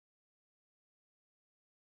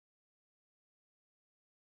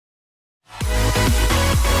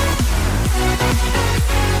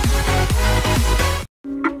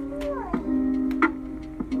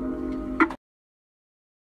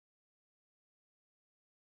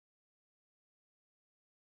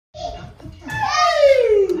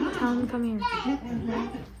Tell him come here.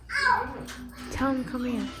 Tell him come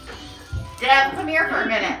here. Deb, come here for a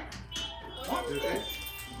minute.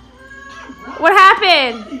 What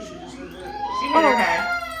happened? She hit her head.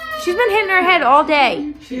 She's been hitting her head all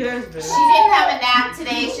day. She has been. She didn't have a nap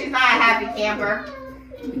today. She's not a happy camper.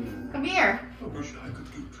 Come here.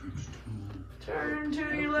 Turn to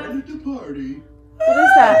your left. Party. What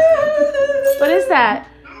is that? What is that?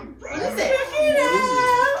 What is it?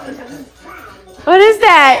 What is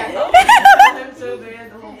that? I'm so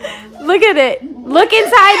bad the whole time. Look at it. Look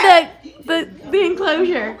inside the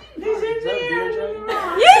enclosure. Is that beer jug?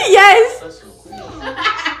 Yes. That's so cool.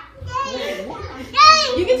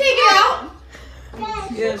 You can take it out.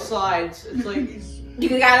 Yeah, it slides. It's like. You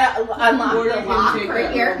gotta unlock Or you the can lock take right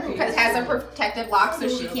that here little because it has a protective lock so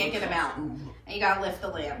she can't get them out. And you gotta lift the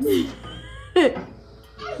lamps.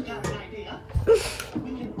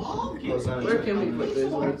 Where can we put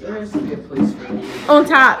this? Like, there has to be a place for it. On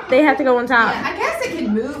top. They have to go on top. Yeah, I guess it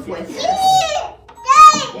can move with this.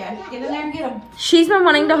 Yeah, get in there and get them. She's been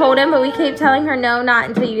wanting to hold him, but we keep telling her no, not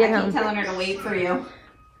until you I get keep home. telling her to wait for you.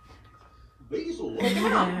 Basil.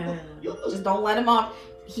 Just don't let him off.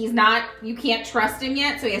 He's not, you can't trust him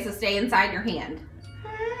yet, so he has to stay inside your hand.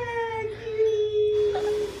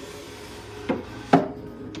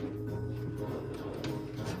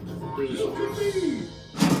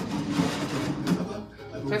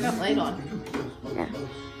 Turn that light on.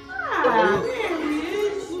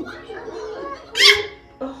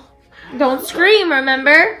 Don't scream,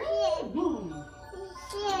 remember?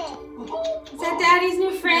 Is that Daddy's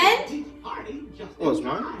new friend? Oh, it's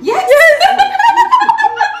mine? Yes!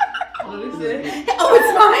 What is it? Oh,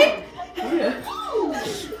 it's mine? Yeah.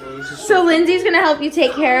 So Lindsay's gonna help you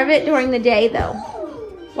take care of it during the day, though,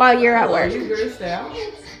 while you're at Are work. you grossed out?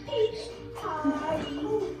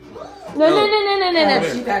 No.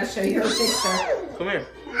 You gotta show your picture. Come here.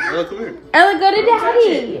 Ella, come here. Ella, go to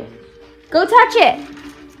Daddy. Go touch it.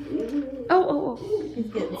 Oh. He's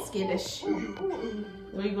getting skittish.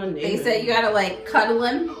 What are you going to They name said you gotta like cuddle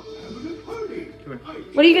him.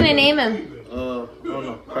 What are you gonna name him? I don't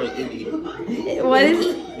know. Probably Iggy. What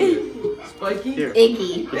is? Spiky? Here.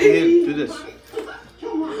 Iggy. Put your hand. Do this.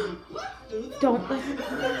 Don't.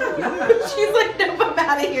 She's like, nope, I'm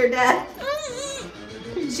out of here, Dad.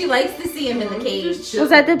 She likes to see him in the cage. Was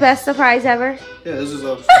that the best surprise ever? Yeah, this is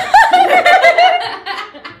a.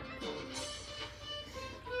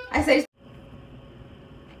 I say